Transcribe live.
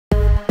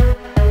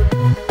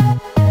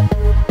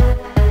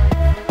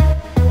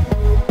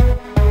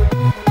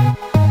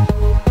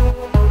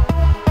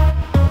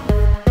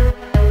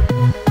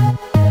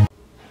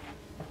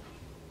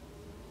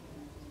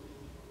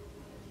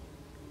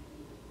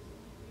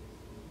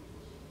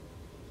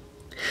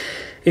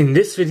In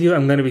this video,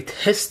 I'm going to be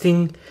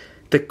testing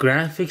the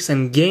graphics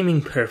and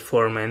gaming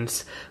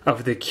performance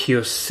of the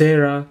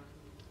KYOCERA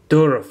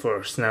Dura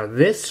Force. Now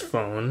this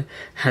phone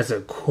has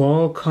a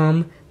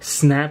Qualcomm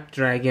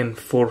Snapdragon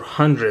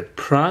 400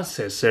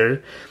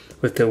 processor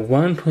with a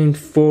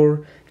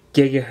 1.4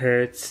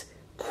 GHz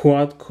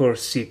quad-core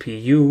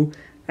CPU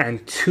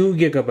and 2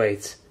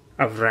 GB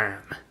of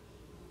RAM.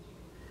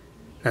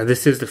 Now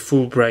this is the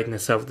full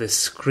brightness of the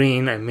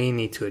screen. I may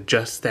need to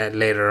adjust that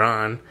later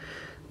on.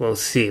 We'll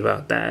see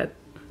about that.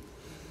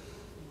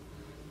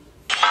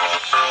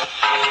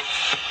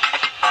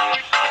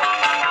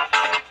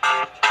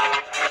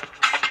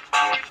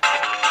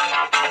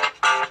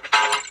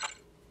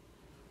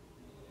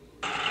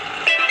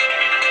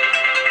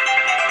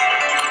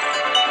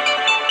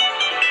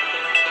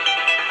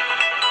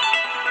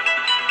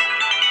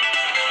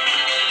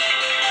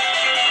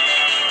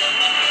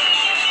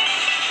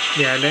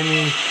 Yeah,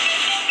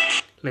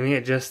 let me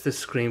adjust the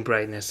screen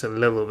brightness a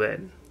little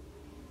bit.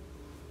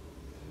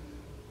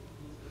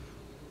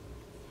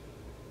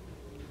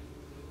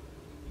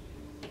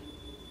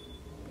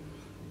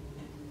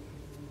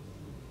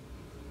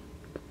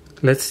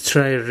 Let's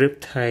try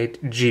Riptide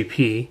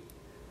GP.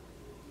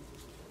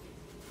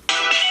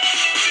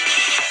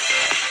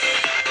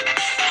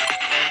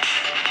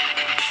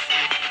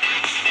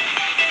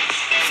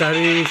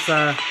 Sorry if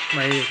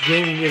my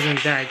gaming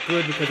isn't that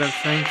good because I'm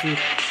trying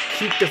to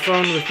keep the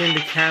phone within the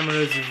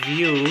camera's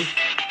view,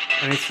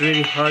 and it's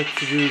really hard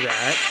to do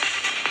that.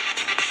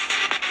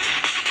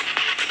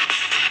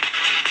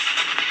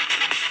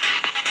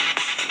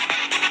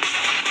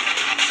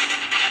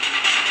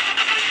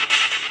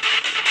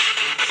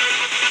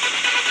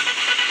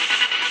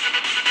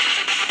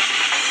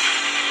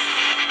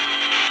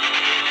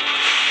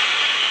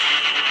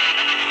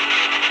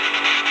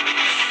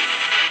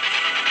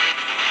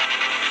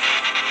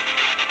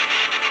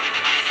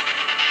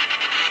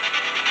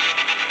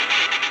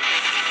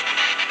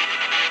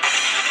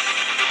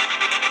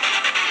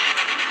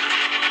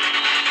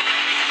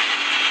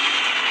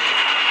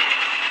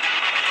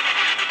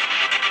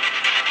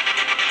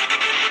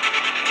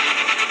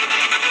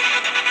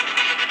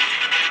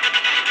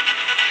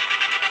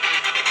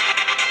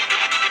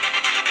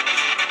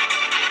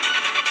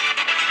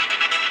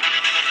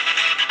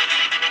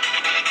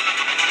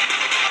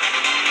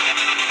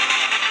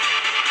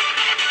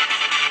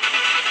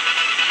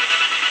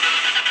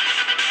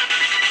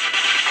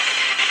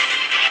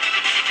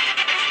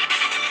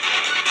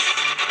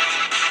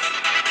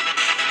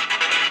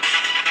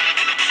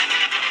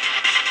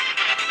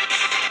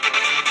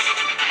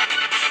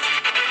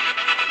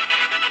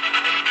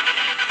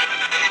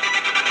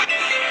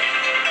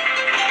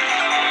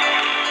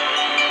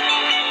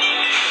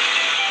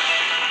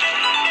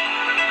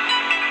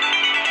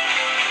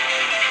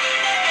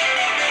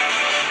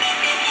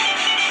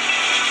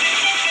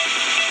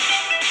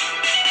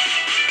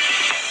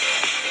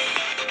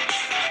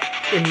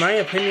 In my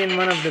opinion,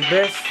 one of the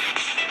best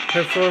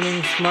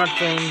performing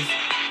smartphones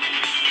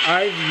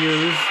I've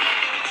used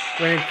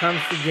when it comes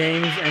to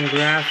games and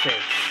graphics.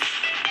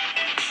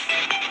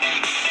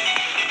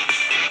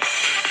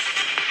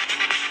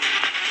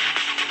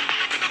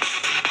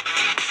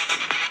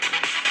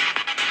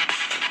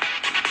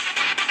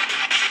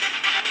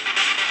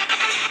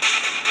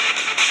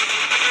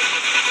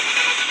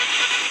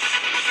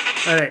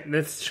 Alright,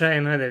 let's try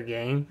another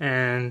game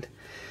and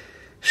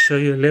show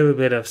you a little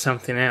bit of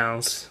something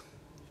else.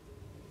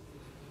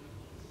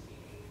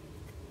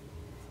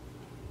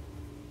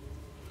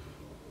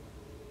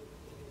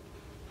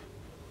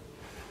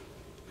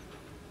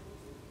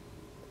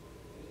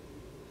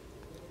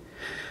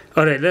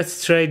 Alright,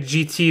 let's try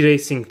GT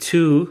Racing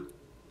 2.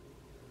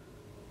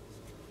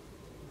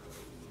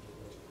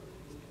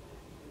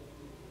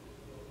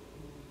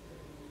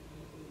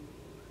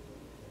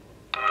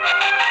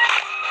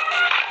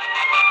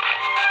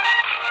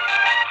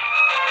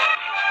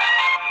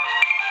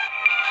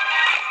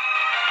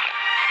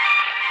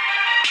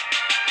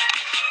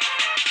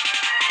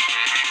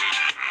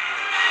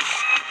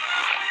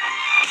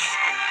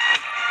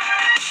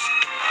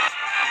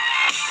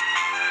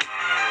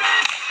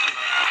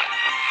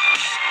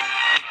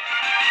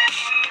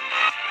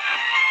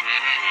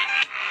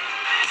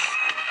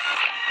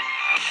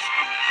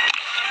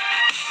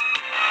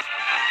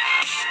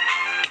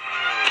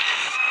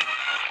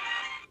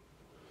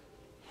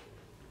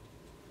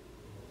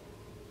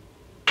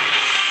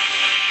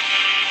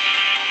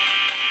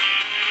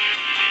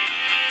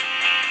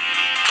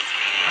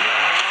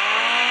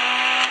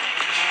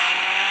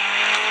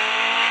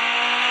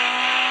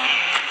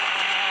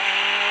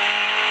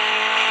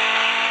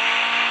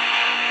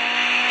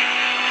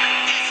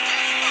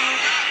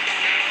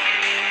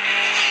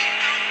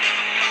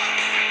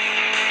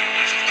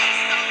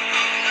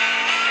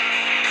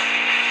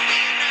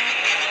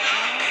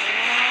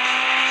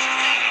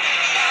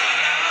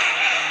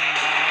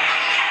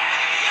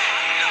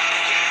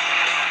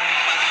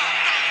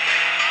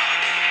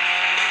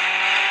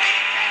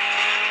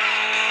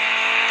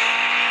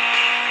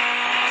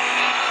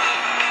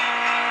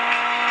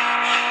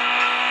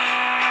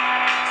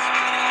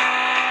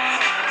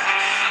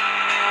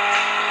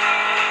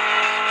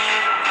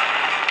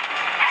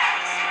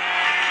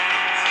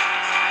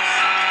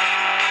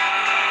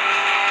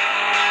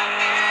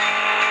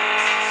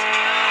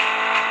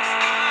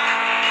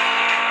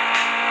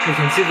 You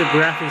can see the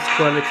graphics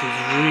quality is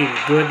really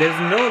good. There's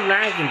no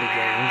lag in the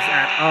games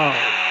at all.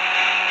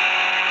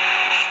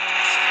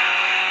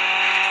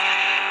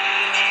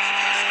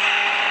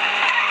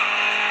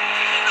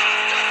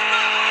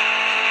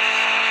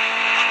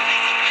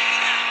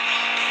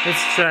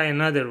 Let's try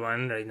another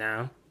one right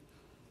now,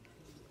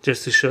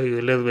 just to show you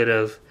a little bit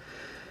of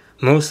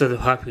most of the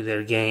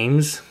popular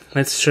games.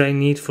 Let's try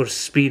Need for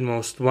Speed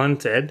Most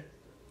Wanted.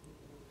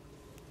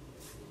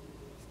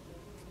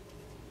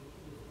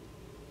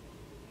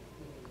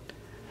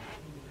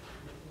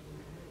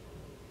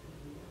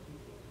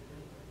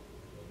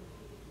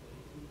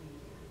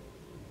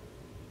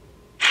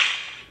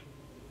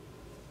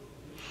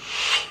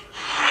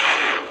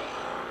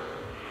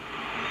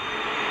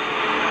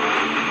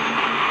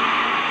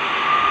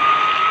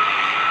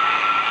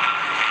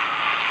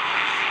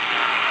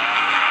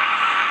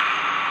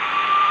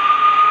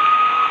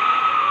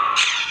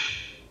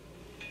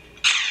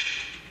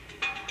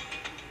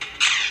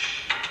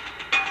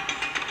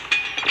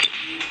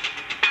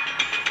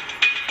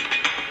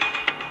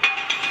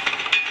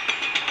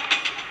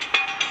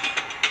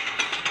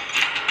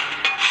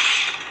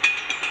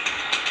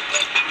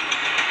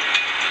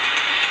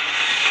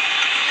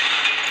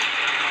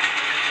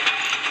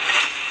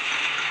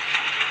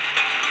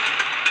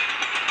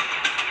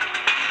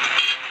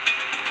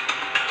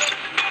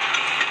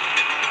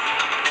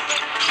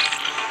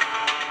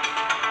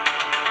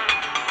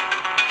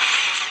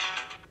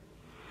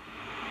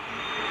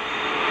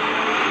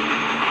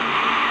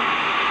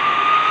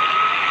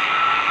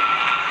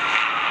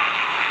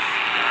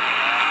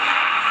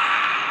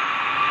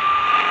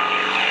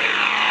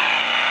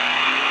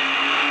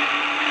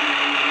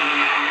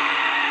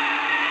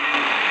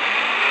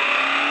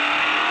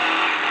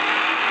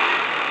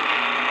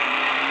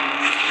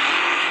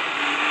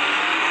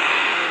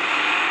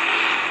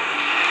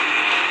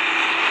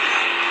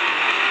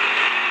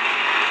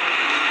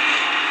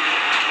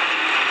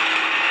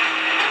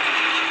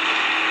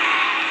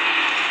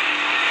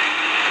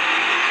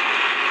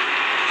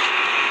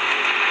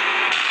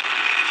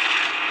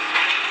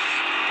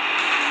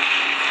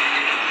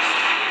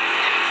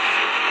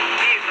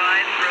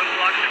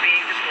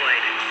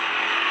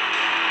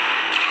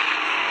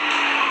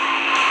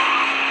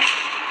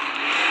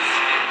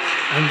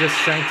 I'm just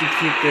trying to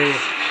keep the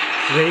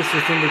race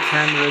within the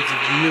camera's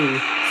view.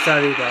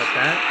 Sorry about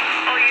that.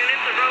 All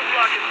units, a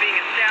roadblock is being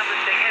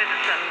established ahead of the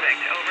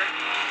suspect. Over.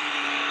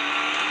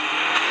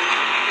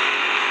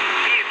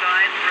 Be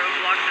advised,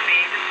 roadblocks are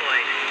being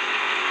deployed.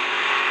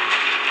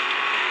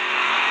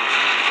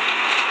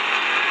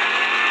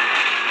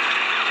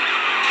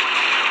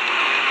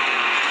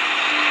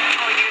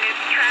 All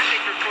units,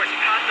 traffic reports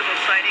possible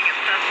sighting of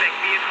suspect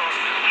vehicle.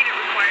 Unit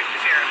required to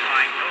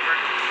verify. Over.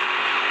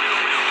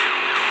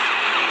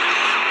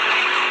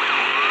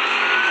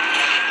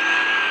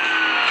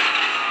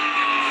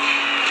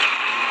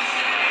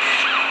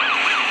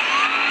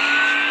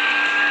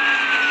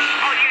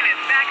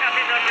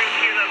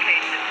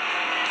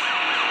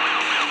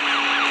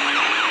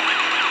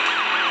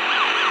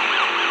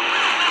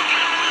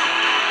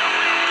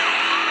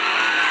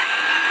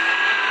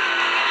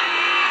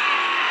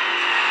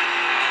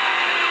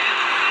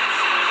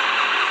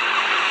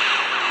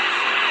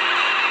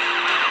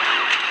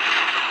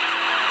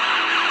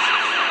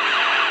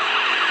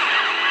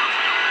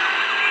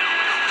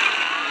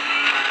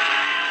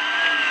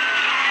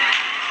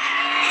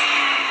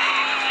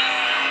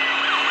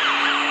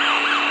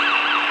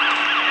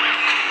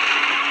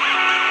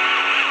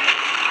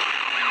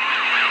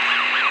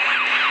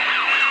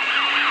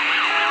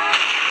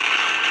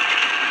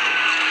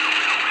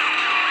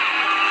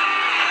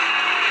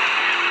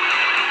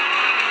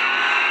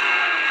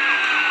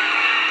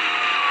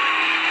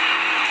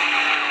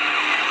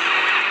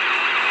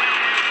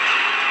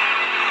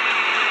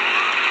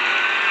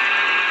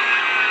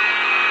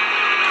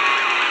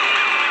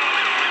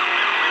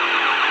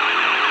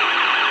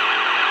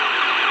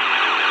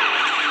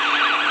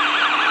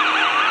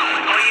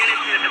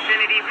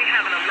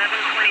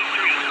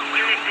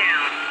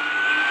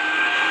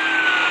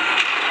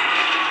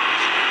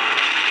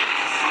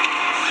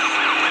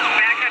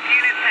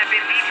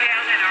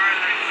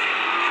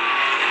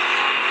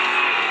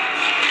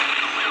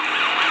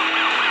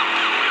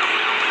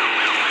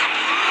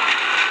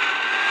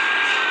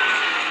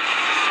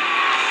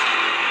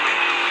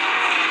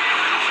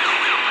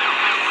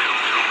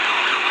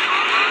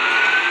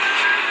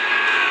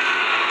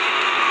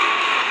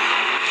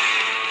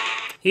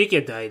 You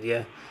get the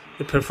idea.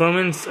 The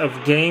performance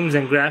of games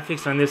and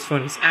graphics on this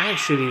phone is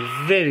actually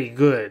very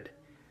good.